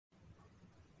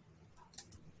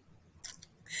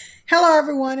Hello,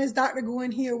 everyone. It's Dr.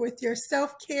 Gwen here with your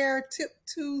self-care tip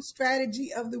 2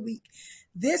 strategy of the week.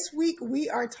 This week, we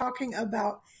are talking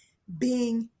about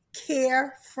being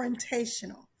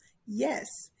carefrontational. Yes,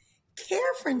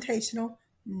 carefrontational,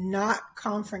 not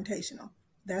confrontational.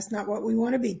 That's not what we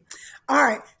want to be. All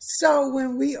right. So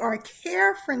when we are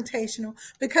carefrontational,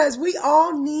 because we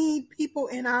all need people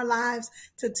in our lives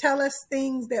to tell us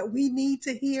things that we need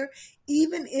to hear,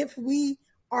 even if we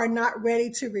are not ready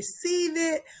to receive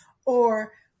it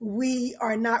or we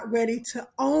are not ready to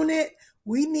own it.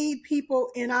 We need people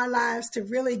in our lives to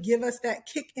really give us that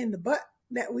kick in the butt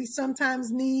that we sometimes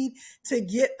need to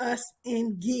get us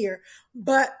in gear.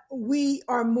 But we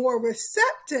are more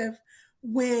receptive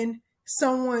when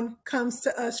someone comes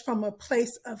to us from a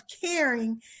place of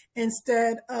caring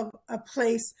instead of a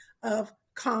place of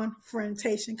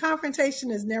confrontation.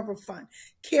 Confrontation is never fun.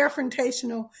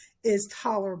 Carefrontational is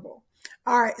tolerable.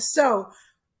 All right, so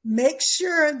make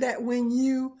sure that when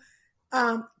you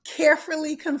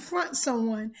carefully confront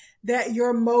someone, that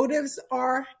your motives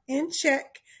are in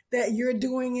check, that you're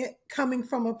doing it coming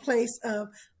from a place of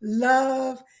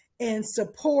love and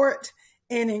support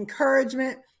and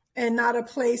encouragement, and not a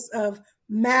place of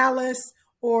malice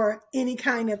or any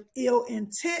kind of ill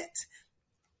intent,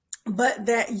 but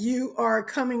that you are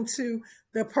coming to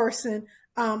the person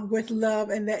with love,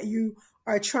 and that you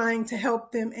are trying to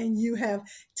help them, and you have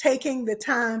taken the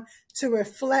time to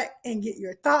reflect and get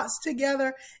your thoughts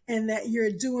together, and that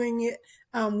you're doing it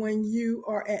when you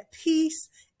are at peace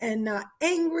and not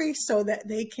angry, so that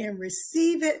they can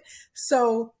receive it.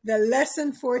 So the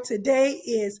lesson for today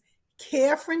is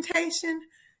carefrontation,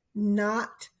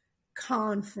 not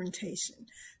confrontation.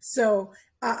 So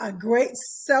a great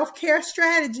self-care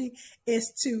strategy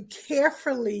is to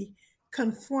carefully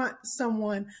confront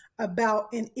someone about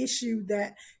an issue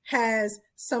that has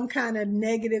some kind of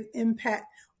negative impact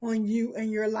on you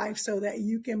and your life, so that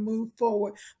you can move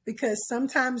forward. Because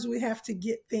sometimes we have to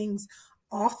get things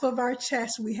off of our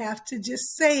chest. We have to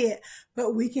just say it,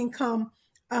 but we can come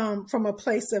from a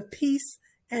place of peace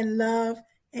and love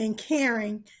and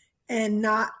caring, and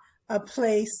not a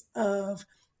place of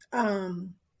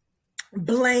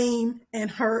blame and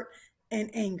hurt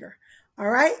and anger. All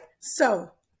right.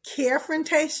 So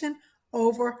carefrontation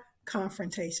over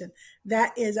confrontation.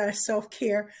 That is our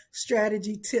self-care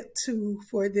strategy tip 2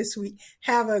 for this week.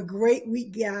 Have a great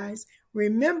week, guys.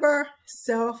 Remember,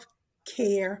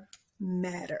 self-care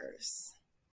matters.